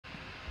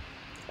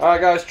Alright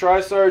guys,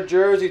 Tristar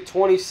jersey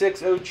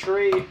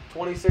 2603.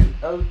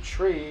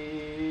 2603.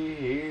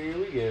 Here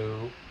we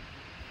go.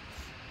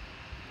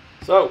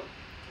 So,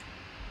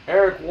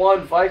 Eric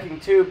 1,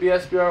 Viking 2,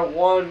 BSBR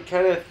 1,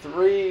 Kenneth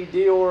 3,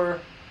 Dior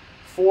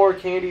 4,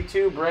 Candy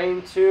 2,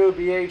 Brain 2,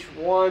 BH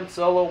 1,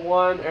 Solo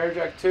 1,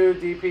 Airjack 2,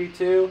 DP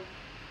 2,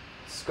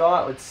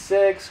 Scott with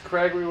 6,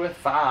 Gregory with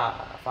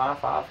 5. 5,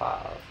 5,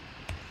 5.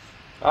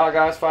 Alright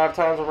guys, 5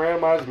 times a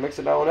randomizer, mix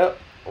it on up.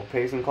 We'll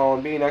paste and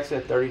column B next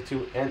at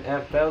 32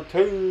 NFL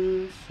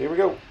 2s. Here we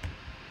go.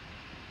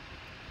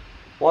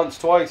 Once,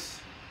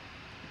 twice,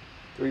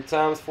 3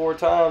 times, 4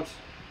 times,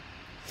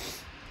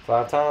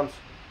 5 times.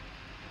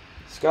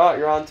 Scott,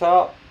 you're on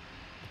top.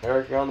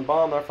 Eric, you're on the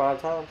bottom there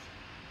 5 times.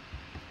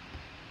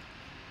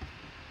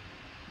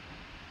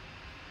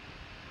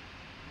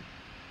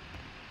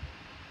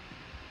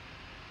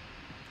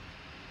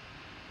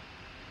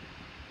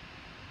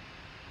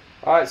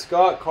 Alright,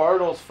 Scott,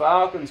 Cardinals,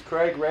 Falcons,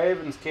 Craig,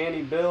 Ravens,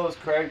 Candy, Bills,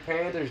 Craig,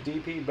 Panthers,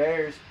 DP,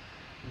 Bears,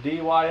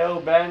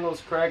 DYO,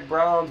 Bengals, Craig,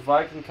 Browns,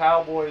 Viking,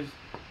 Cowboys,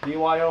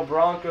 DYO,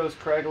 Broncos,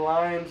 Craig,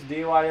 Lions,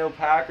 DYO,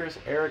 Packers,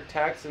 Eric,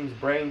 Texans,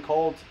 Brain,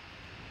 Colts,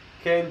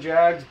 Ken,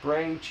 Jags,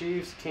 Brain,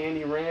 Chiefs,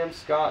 Candy, Rams,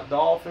 Scott,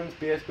 Dolphins,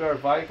 BSBR,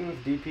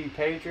 Vikings, DP,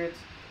 Patriots,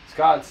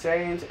 Scott,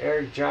 Saints,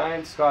 Eric,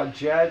 Giants, Scott,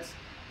 Jets,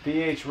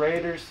 BH,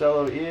 Raiders,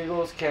 Solo,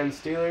 Eagles, Ken,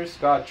 Steelers,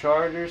 Scott,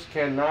 Chargers,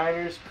 Ken,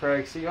 Niners,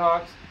 Craig,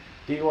 Seahawks,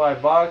 DY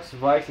Bucks,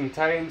 Viking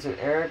Titans, and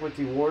Eric with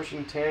the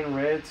Washington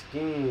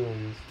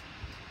Redskins.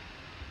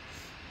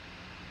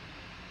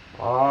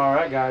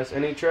 Alright guys,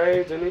 any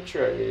trades? And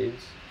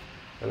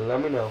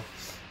let me know.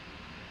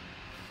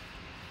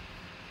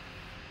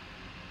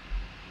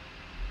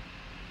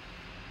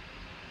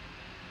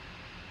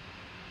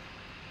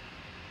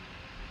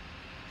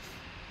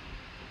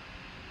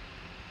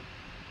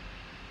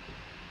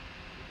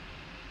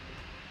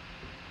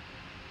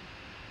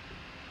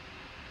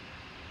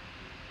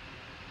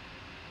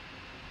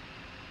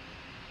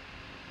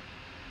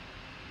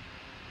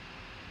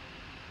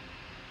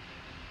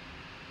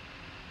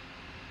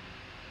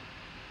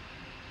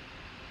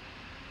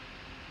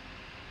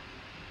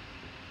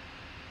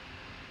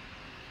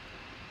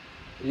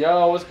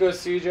 Yo, what's good,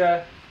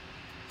 CJ?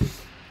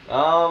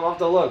 I'll have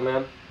to look,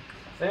 man.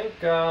 I think,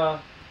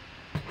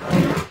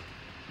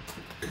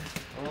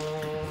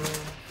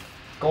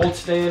 gold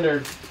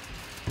standard.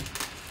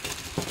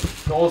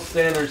 Gold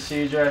standard,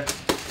 CJ. I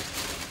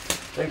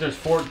think there's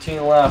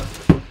 14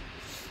 left.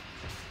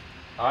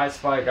 Alright,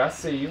 Spike, I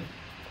see you.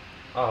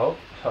 I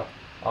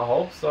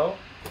hope so.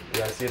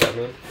 You guys see that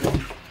meme?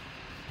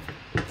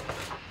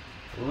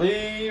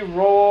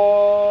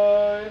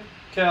 Leroy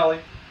Kelly.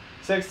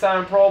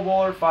 6-time Pro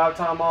Bowler,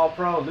 5-time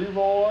All-Pro.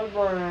 Leroy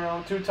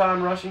Brown,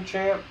 2-time rushing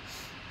champ.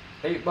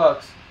 $8.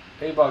 $8,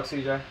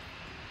 CJ.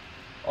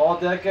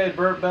 All-Decade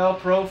Burt Bell,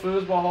 Pro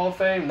Foosball Hall of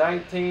Fame,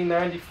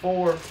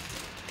 1994.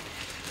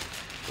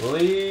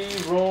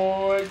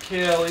 Leroy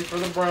Kelly for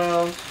the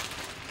Browns.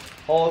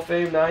 Hall of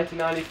Fame,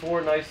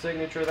 1994. Nice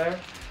signature there.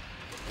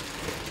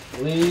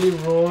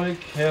 Leroy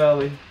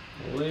Kelly.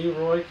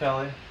 Leroy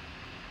Kelly.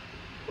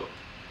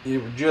 You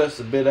were just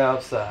a bit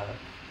outside.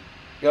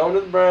 Going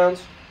to the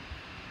Browns.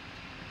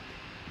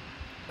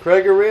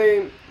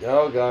 Gregory,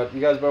 oh God, you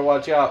guys better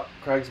watch out.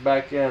 Craig's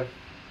back in.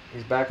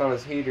 He's back on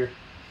his heater.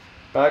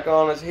 Back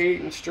on his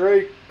heat and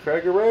streak.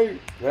 Gregory,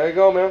 there you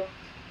go, man.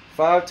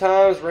 5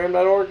 times,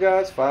 ram.org,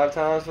 guys. 5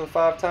 times for the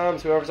 5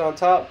 times. Whoever's on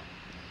top.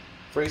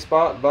 Free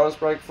spot, bonus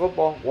break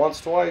football. Once,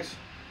 twice.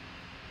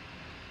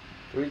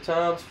 3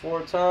 times,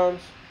 4 times.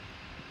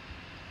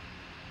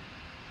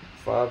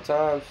 5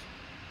 times.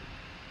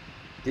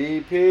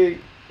 DP,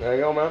 there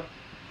you go, man.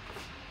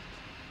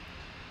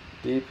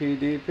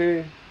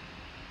 DP.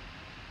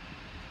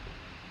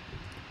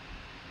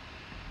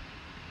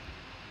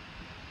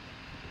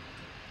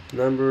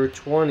 Number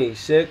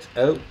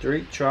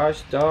 2603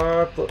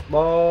 Tristar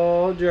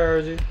football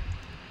jersey.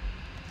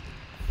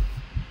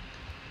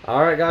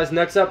 Alright guys,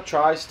 next up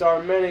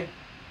Tristar Mini.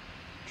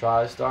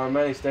 Tristar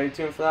Mini. Stay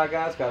tuned for that,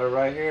 guys. Got it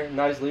right here.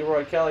 Nice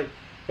Leroy Kelly.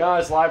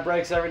 Guys, live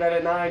breaks every night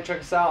at 9. Check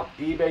us out.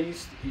 eBay,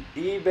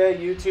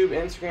 YouTube,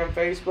 Instagram,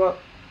 Facebook.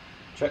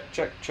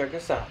 Check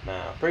us out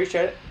now.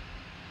 Appreciate it.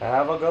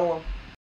 Have a good one.